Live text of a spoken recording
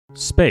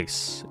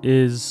Space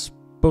is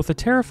both a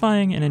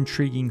terrifying and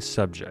intriguing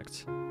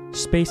subject.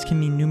 Space can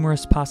mean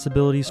numerous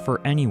possibilities for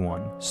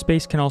anyone.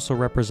 Space can also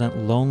represent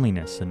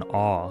loneliness and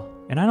awe,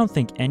 and I don't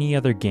think any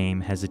other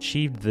game has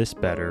achieved this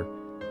better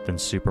than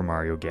Super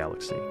Mario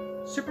Galaxy.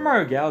 Super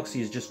Mario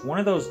Galaxy is just one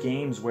of those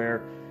games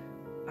where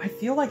I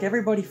feel like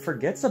everybody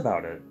forgets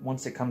about it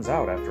once it comes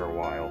out after a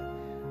while.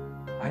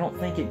 I don't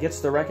think it gets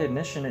the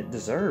recognition it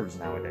deserves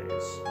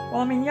nowadays. Well,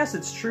 I mean, yes,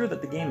 it's true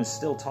that the game is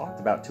still talked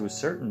about to a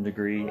certain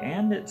degree,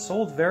 and it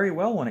sold very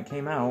well when it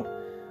came out.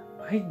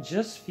 I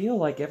just feel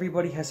like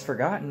everybody has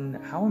forgotten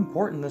how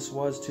important this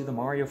was to the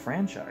Mario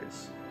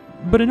franchise.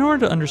 But in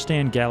order to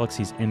understand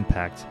Galaxy's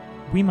impact,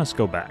 we must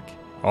go back.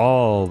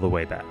 All the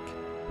way back.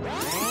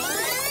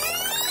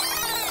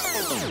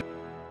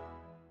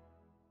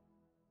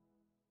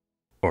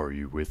 Are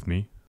you with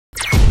me?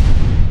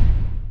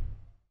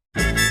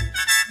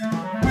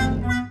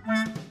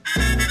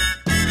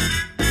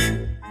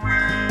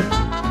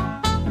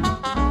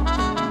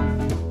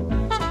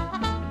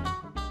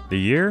 The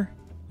year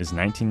is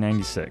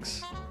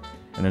 1996,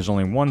 and there's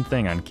only one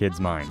thing on kids'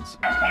 minds.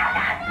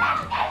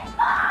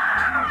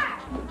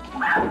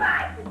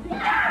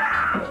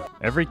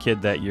 Every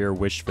kid that year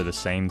wished for the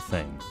same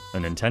thing, a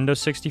Nintendo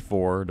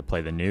 64 to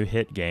play the new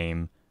hit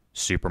game,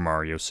 Super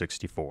Mario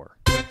 64.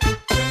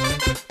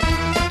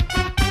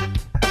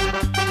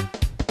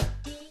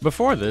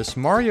 Before this,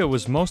 Mario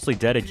was mostly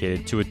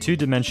dedicated to a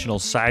two-dimensional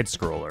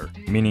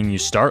side-scroller, meaning you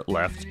start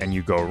left and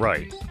you go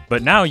right.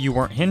 But now you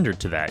weren't hindered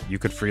to that, you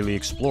could freely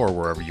explore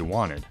wherever you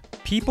wanted.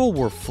 People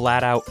were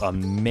flat out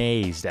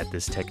amazed at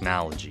this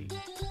technology.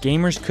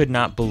 Gamers could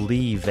not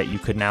believe that you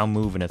could now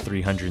move in a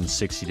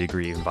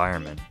 360-degree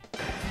environment.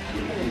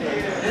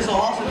 This will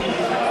also be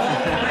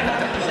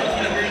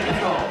 60-degree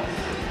control,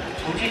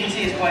 which you can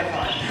see is quite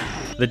fun.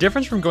 The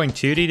difference from going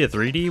 2D to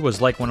 3D was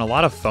like when a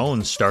lot of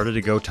phones started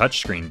to go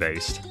touchscreen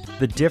based.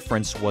 The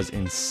difference was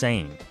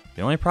insane.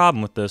 The only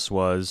problem with this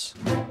was...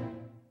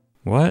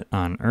 what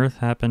on earth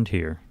happened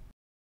here?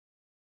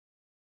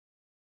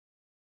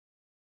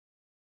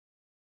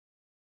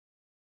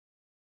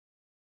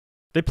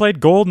 They played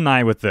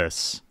GoldenEye with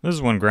this. This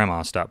is when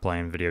Grandma stopped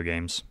playing video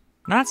games.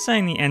 Not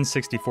saying the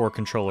N64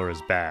 controller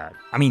is bad.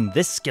 I mean,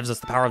 this gives us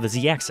the power of the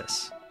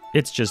Z-axis.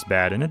 It's just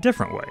bad in a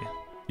different way.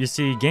 You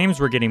see, games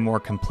were getting more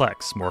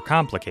complex, more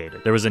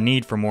complicated. There was a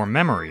need for more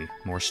memory,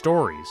 more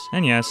stories,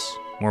 and yes,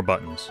 more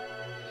buttons.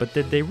 But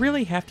did they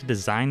really have to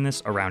design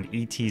this around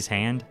E.T.'s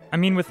hand? I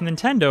mean, with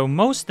Nintendo,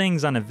 most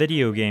things on a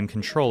video game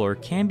controller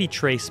can be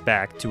traced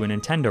back to a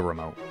Nintendo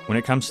remote. When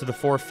it comes to the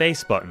 4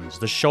 face buttons,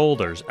 the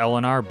shoulders, L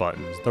and R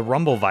buttons, the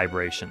rumble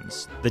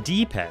vibrations, the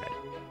D-pad.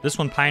 This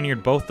one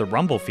pioneered both the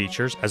rumble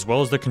features as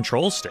well as the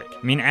control stick.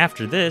 I mean,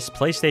 after this,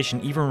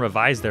 PlayStation even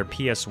revised their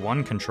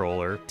PS1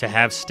 controller to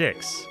have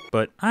sticks.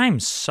 But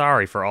I'm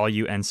sorry for all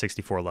you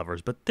N64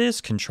 lovers, but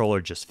this controller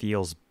just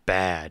feels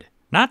bad.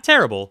 Not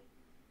terrible,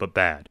 but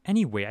bad.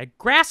 Anyway, I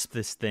grasp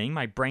this thing,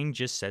 my brain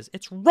just says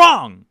it's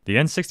wrong! The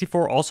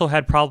N64 also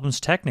had problems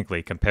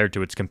technically compared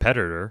to its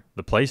competitor,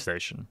 the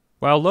PlayStation.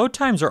 While load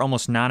times are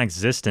almost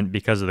non-existent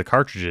because of the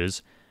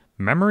cartridges,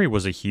 memory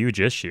was a huge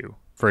issue.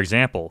 For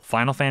example,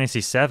 Final Fantasy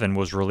VII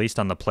was released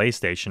on the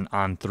PlayStation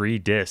on 3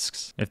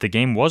 discs. If the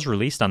game was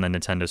released on the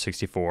Nintendo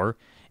 64,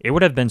 it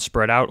would have been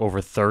spread out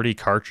over 30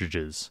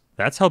 cartridges.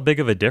 That's how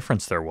big of a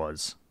difference there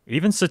was.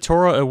 Even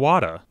Satoru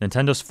Iwata,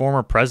 Nintendo's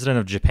former president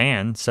of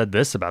Japan, said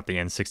this about the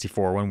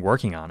N64 when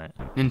working on it.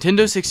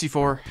 Nintendo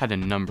 64 had a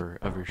number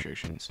of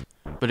restrictions,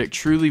 but it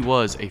truly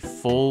was a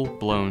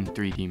full-blown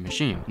 3D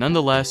machine.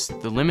 Nonetheless,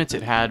 the limits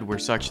it had were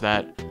such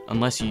that,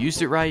 unless you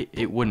used it right,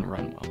 it wouldn't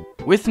run well.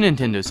 With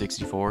Nintendo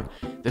 64,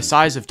 the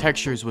size of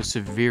textures was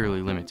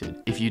severely limited.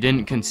 If you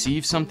didn't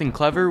conceive something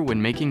clever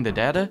when making the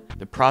data,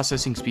 the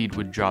processing speed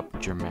would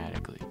drop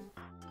dramatically.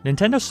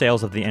 Nintendo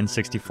sales of the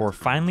N64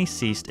 finally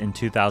ceased in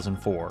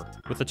 2004,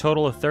 with a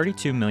total of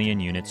 32 million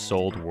units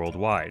sold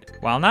worldwide.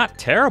 While not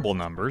terrible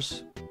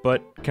numbers,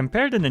 but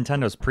compared to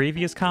Nintendo's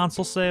previous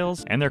console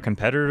sales and their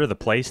competitor the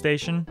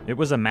PlayStation, it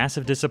was a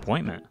massive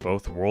disappointment,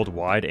 both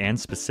worldwide and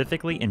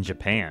specifically in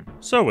Japan.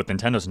 So with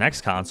Nintendo's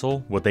next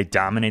console, would they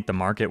dominate the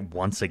market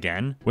once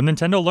again? Would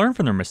Nintendo learn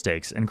from their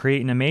mistakes and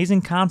create an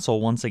amazing console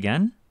once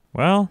again?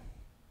 Well,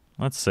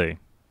 let's see.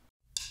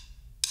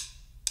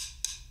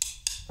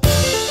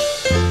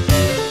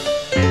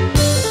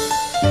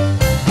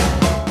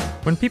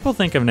 When people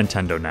think of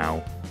Nintendo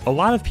now, a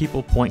lot of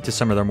people point to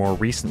some of their more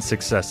recent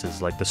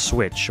successes like the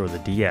Switch or the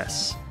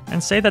DS,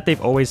 and say that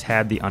they've always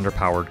had the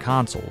underpowered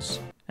consoles.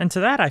 And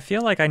to that I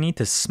feel like I need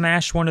to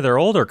smash one of their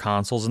older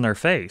consoles in their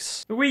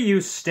face. The Wii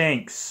U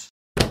stinks.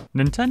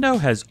 Nintendo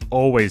has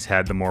always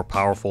had the more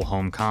powerful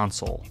home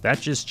console. That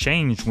just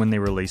changed when they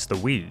released the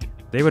Wii.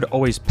 They would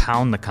always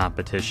pound the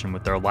competition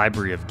with their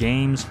library of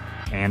games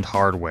and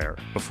hardware.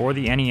 Before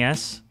the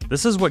NES,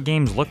 this is what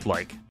games looked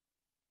like.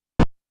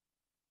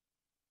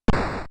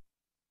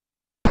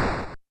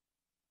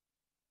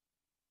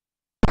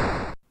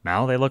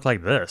 Now they look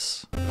like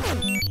this.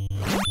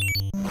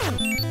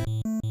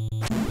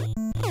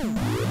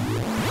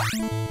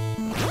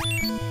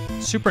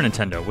 Super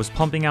Nintendo was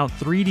pumping out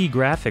 3D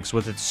graphics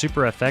with its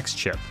Super FX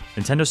chip.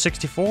 Nintendo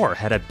 64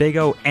 had a big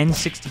O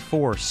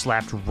N64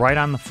 slapped right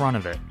on the front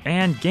of it.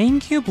 And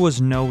GameCube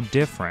was no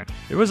different.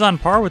 It was on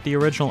par with the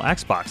original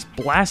Xbox,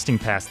 blasting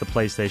past the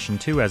PlayStation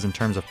 2 as in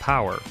terms of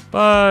power.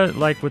 But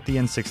like with the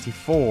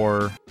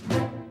N64...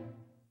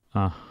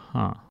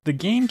 The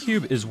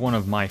GameCube is one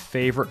of my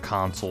favorite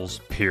consoles,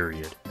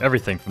 period.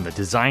 Everything from the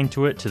design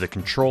to it, to the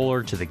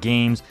controller, to the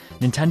games,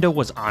 Nintendo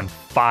was on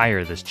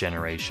fire this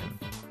generation.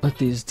 But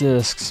these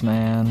discs,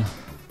 man.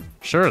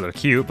 Sure, they're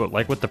cute, but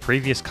like with the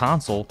previous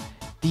console,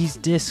 these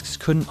discs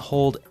couldn't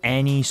hold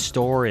any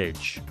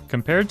storage.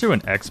 Compared to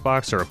an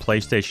Xbox or a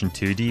PlayStation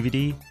 2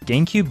 DVD,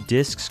 GameCube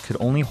discs could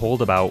only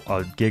hold about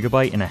 1.5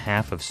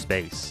 gigabytes of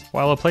space,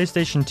 while a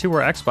PlayStation 2 or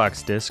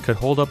Xbox disc could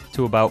hold up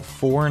to about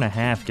 4.5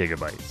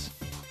 gigabytes.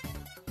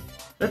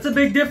 That's a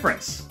big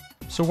difference!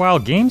 So while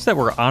games that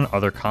were on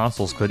other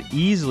consoles could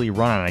easily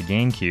run on a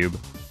GameCube,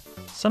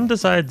 some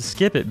decided to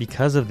skip it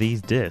because of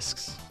these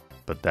discs.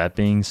 But that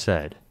being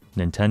said,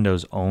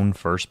 Nintendo's own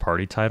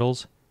first-party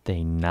titles,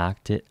 they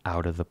knocked it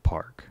out of the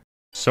park.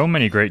 So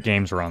many great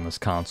games were on this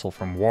console,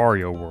 from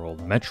Wario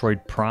World,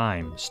 Metroid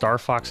Prime, Star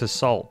Fox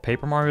Assault,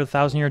 Paper Mario: The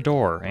Thousand Year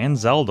Door, and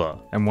Zelda.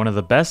 And one of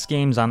the best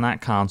games on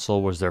that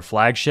console was their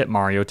flagship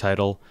Mario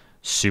title,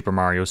 Super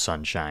Mario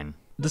Sunshine.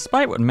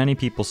 Despite what many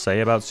people say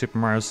about Super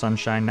Mario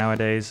Sunshine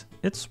nowadays,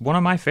 it's one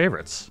of my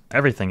favorites.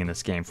 Everything in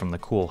this game, from the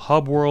cool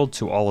hub world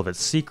to all of its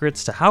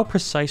secrets to how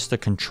precise the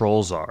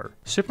controls are.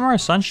 Super Mario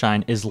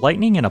Sunshine is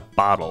lightning in a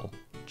bottle,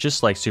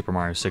 just like Super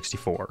Mario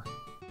 64.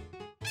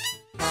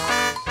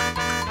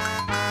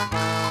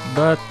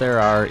 But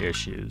there are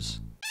issues.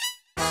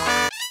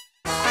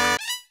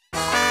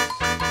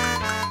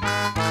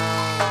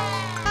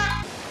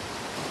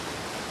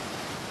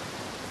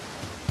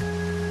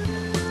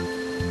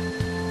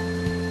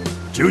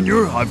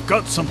 Junior, I've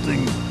got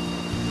something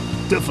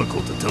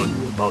difficult to tell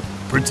you about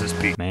Princess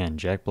Peach. Man,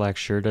 Jack Black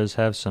sure does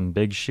have some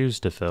big shoes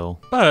to fill.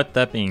 But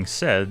that being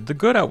said, the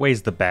good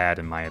outweighs the bad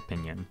in my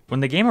opinion. When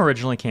the game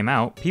originally came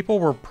out, people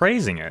were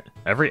praising it.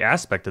 Every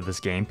aspect of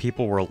this game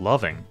people were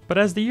loving. But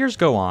as the years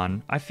go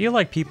on, I feel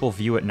like people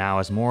view it now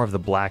as more of the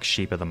black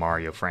sheep of the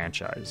Mario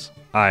franchise.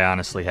 I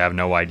honestly have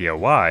no idea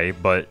why,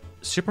 but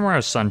Super Mario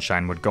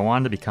Sunshine would go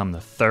on to become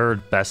the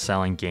third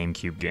best-selling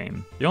GameCube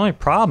game. The only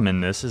problem in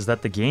this is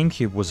that the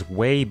GameCube was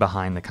way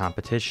behind the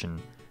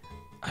competition.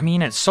 I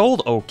mean, it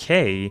sold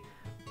okay,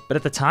 but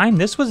at the time,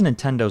 this was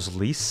Nintendo's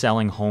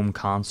least-selling home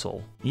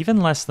console, even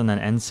less than an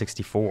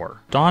N64.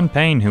 Don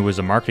Payne, who was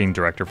a marketing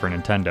director for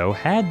Nintendo,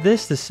 had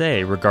this to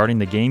say regarding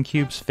the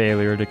GameCube's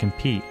failure to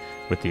compete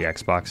with the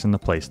Xbox and the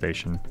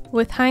PlayStation.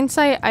 With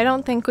hindsight, I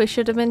don't think we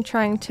should have been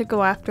trying to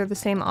go after the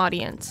same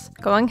audience.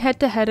 Going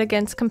head-to-head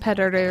against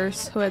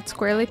competitors who had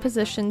squarely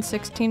positioned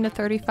 16 to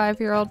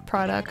 35-year-old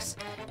products,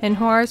 and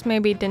who ours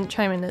maybe didn't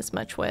chime in as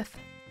much with.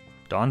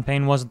 Don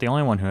Payne wasn't the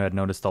only one who had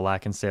noticed the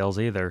lack in sales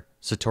either.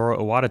 Satoru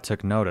Iwata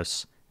took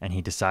notice, and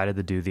he decided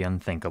to do the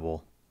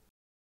unthinkable.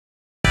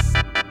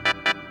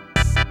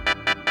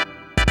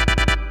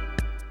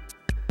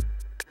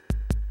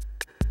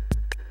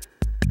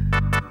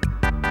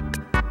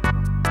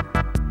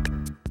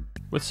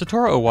 With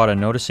Satoru Iwata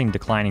noticing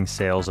declining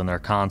sales in their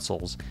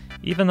consoles,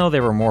 even though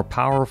they were more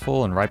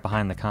powerful and right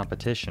behind the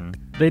competition,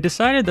 they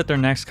decided that their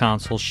next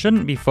console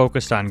shouldn't be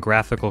focused on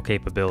graphical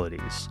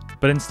capabilities,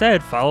 but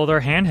instead follow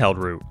their handheld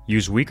route,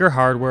 use weaker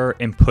hardware,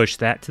 and push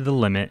that to the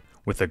limit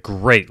with a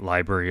great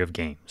library of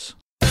games.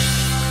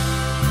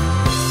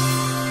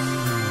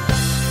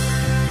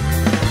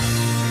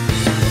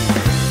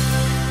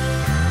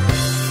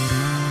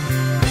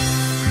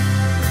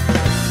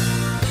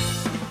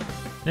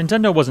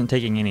 Nintendo wasn't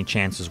taking any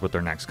chances with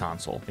their next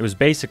console. It was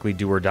basically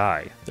do or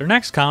die. Their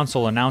next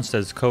console, announced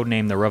as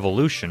codenamed the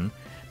Revolution,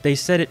 they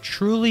said it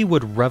truly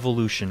would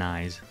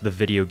revolutionize the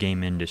video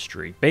game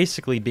industry,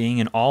 basically being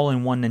an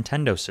all-in-one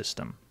Nintendo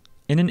system.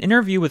 In an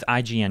interview with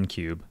IGN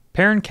Cube,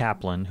 Perrin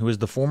Kaplan, who is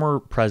the former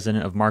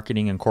president of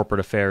marketing and corporate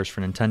affairs for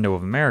Nintendo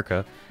of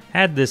America,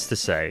 had this to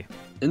say.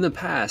 In the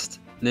past,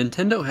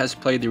 Nintendo has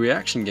played the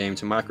reaction game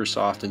to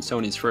Microsoft and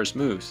Sony's first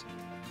moves.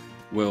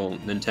 Will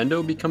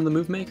Nintendo become the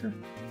move maker?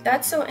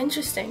 That's so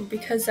interesting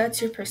because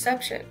that's your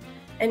perception.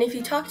 And if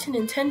you talk to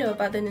Nintendo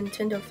about the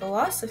Nintendo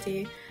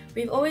philosophy,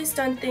 we've always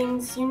done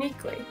things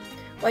uniquely.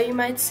 While you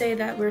might say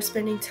that we're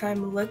spending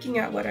time looking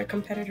at what our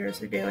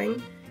competitors are doing,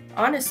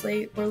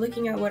 honestly, we're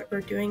looking at what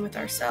we're doing with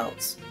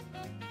ourselves.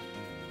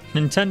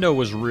 Nintendo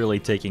was really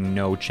taking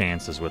no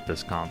chances with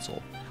this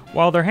console.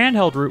 While their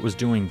handheld route was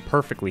doing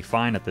perfectly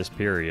fine at this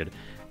period,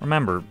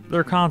 remember,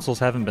 their consoles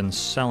haven't been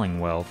selling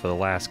well for the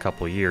last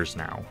couple years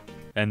now.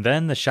 And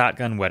then the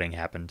shotgun wedding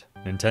happened.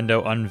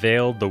 Nintendo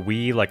unveiled the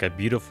Wii like a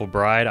beautiful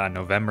bride on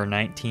November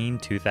 19,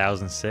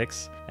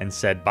 2006, and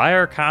said, buy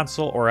our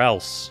console or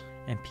else.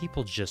 And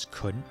people just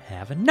couldn't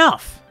have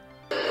enough.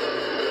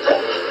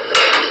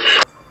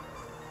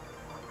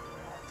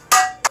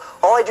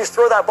 All I do is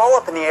throw that ball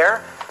up in the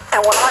air,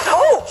 and when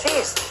oh,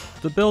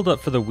 jeez. The build-up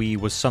for the Wii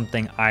was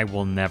something I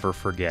will never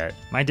forget.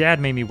 My dad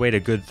made me wait a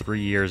good 3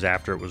 years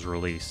after it was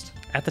released.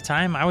 At the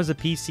time, I was a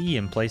PC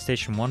and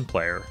PlayStation 1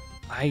 player.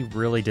 I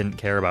really didn't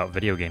care about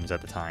video games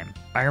at the time.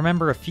 I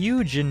remember a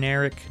few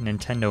generic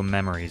Nintendo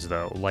memories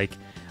though, like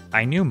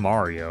I knew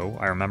Mario.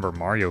 I remember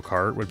Mario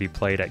Kart would be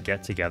played at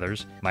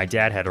get-togethers. My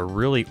dad had a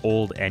really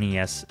old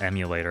NES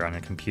emulator on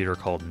a computer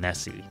called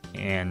Nessie,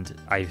 and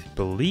I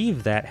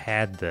believe that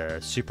had the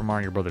Super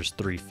Mario Bros.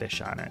 3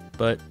 fish on it.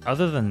 But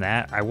other than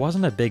that, I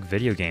wasn't a big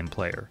video game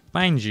player.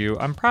 Mind you,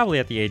 I'm probably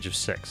at the age of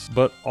 6,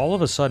 but all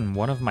of a sudden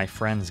one of my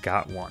friends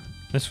got one.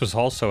 This was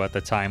also at the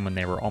time when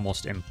they were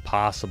almost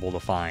impossible to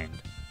find,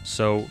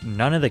 so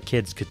none of the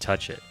kids could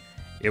touch it.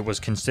 It was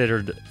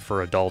considered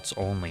for adults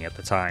only at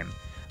the time.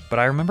 But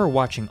I remember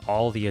watching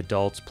all the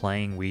adults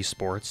playing Wii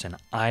Sports, and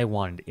I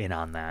wanted in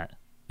on that.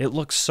 It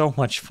looked so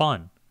much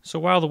fun. So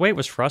while the wait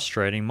was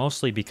frustrating,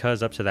 mostly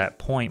because up to that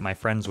point my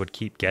friends would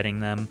keep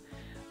getting them,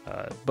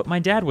 but my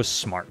dad was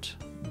smart.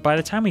 By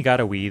the time we got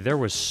a Wii, there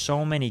was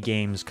so many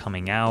games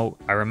coming out.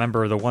 I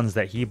remember the ones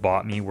that he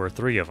bought me were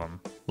 3 of them.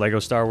 Lego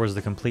Star Wars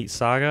The Complete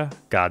Saga,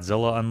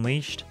 Godzilla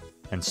Unleashed,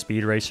 and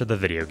Speed Racer the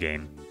video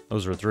game.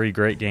 Those were 3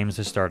 great games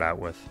to start out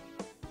with.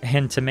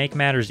 And to make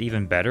matters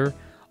even better,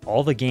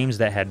 all the games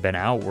that had been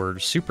out were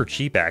super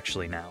cheap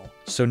actually now,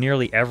 so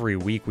nearly every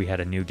week we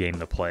had a new game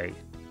to play.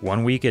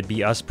 One week it'd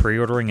be us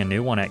pre-ordering a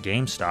new one at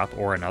GameStop,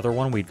 or another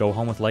one we'd go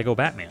home with Lego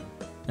Batman.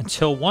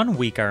 Until one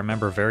week I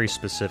remember very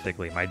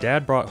specifically, my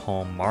dad brought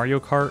home Mario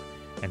Kart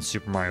and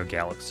Super Mario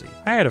Galaxy.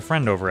 I had a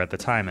friend over at the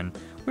time and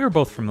we were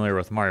both familiar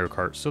with Mario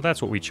Kart, so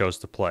that's what we chose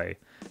to play.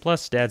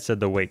 Plus Dad said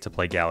to wait to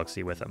play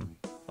Galaxy with him.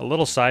 A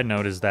little side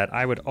note is that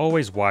I would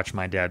always watch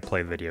my dad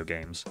play video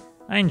games.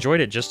 I enjoyed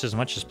it just as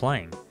much as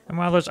playing. And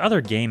while there's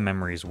other game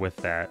memories with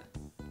that,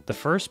 the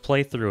first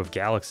playthrough of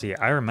Galaxy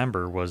I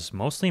remember was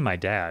mostly my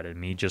dad and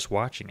me just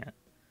watching it.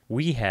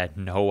 We had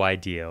no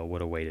idea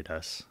what awaited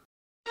us.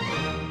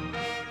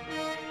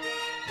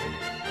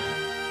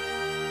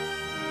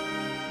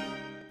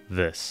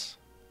 This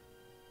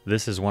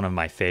is one of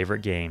my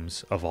favorite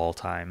games of all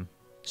time.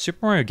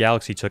 Super Mario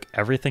Galaxy took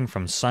everything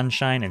from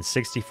Sunshine and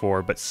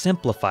 64 but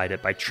simplified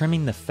it by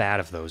trimming the fat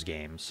of those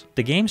games.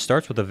 The game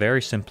starts with a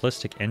very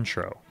simplistic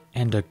intro,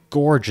 and a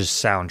gorgeous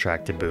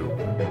soundtrack to boot.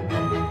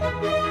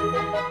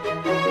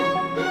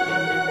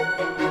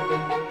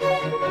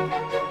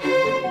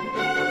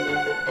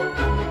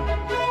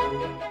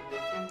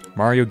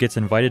 Mario gets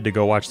invited to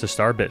go watch the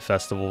Starbit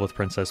Festival with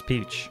Princess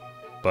Peach,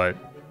 but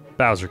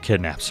Bowser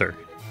kidnaps her.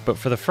 But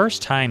for the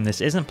first time,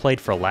 this isn't played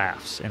for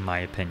laughs, in my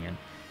opinion.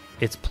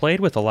 It's played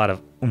with a lot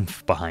of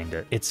oomph behind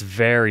it. It's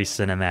very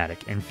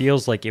cinematic and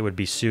feels like it would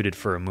be suited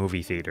for a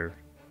movie theater.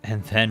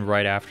 And then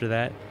right after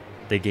that,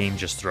 the game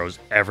just throws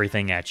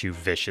everything at you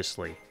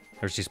viciously.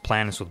 There's these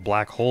planets with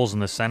black holes in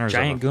the centers,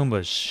 giant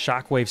Goombas,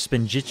 shockwave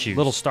spinjitzus,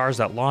 little stars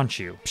that launch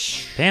you,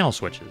 panel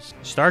switches,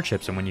 star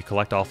chips, and when you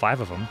collect all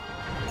 5 of them...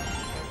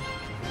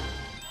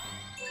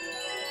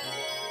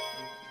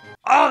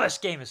 Oh, this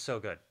game is so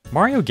good!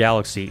 Mario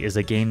Galaxy is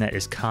a game that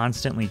is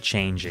constantly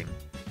changing.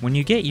 When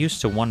you get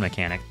used to one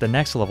mechanic, the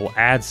next level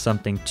adds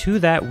something to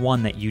that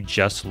one that you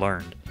just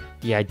learned.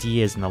 The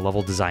ideas and the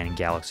level design in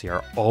Galaxy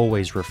are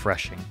always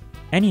refreshing.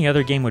 Any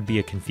other game would be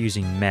a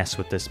confusing mess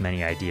with this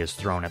many ideas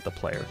thrown at the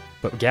player,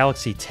 but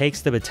Galaxy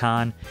takes the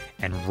baton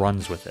and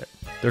runs with it.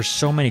 There's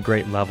so many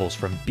great levels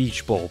from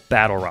Beach Bowl,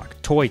 Battle Rock,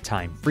 Toy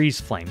Time, Freeze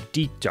Flame,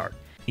 Deep Dark,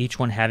 each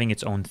one having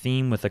its own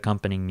theme with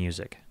accompanying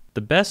music. The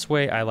best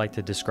way I like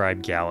to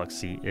describe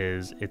Galaxy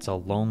is it's a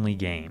lonely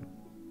game.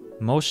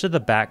 Most of the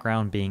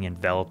background being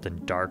enveloped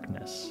in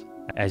darkness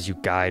as you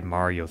guide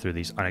Mario through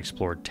these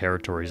unexplored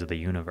territories of the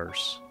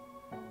universe.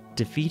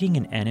 Defeating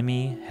an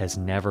enemy has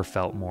never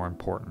felt more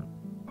important.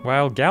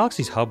 While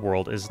Galaxy's hub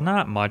world is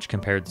not much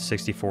compared to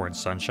 64 and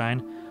Sunshine,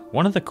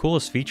 one of the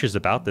coolest features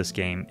about this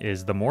game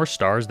is the more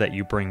stars that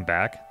you bring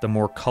back, the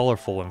more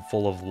colorful and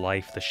full of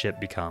life the ship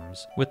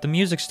becomes, with the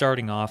music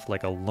starting off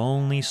like a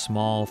lonely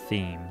small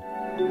theme.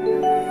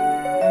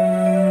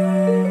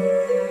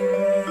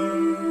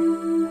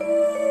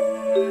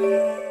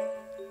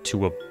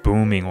 To a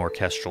booming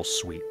orchestral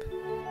sweep.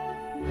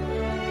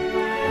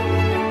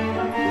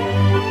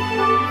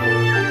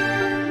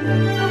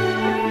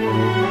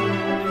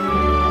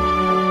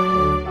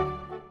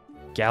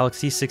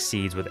 Galaxy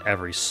succeeds with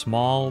every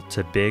small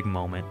to big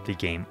moment the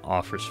game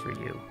offers for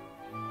you.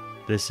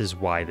 This is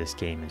why this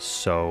game is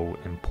so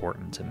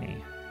important to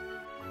me.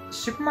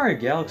 Super Mario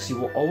Galaxy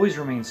will always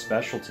remain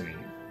special to me,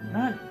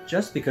 not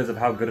just because of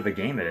how good of a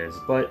game it is,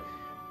 but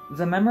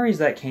the memories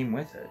that came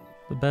with it.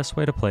 The best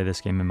way to play this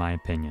game, in my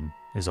opinion,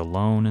 is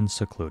alone and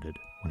secluded,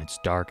 when it's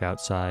dark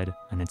outside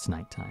and it's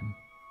nighttime,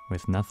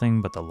 with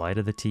nothing but the light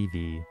of the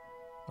TV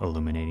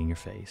illuminating your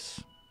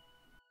face.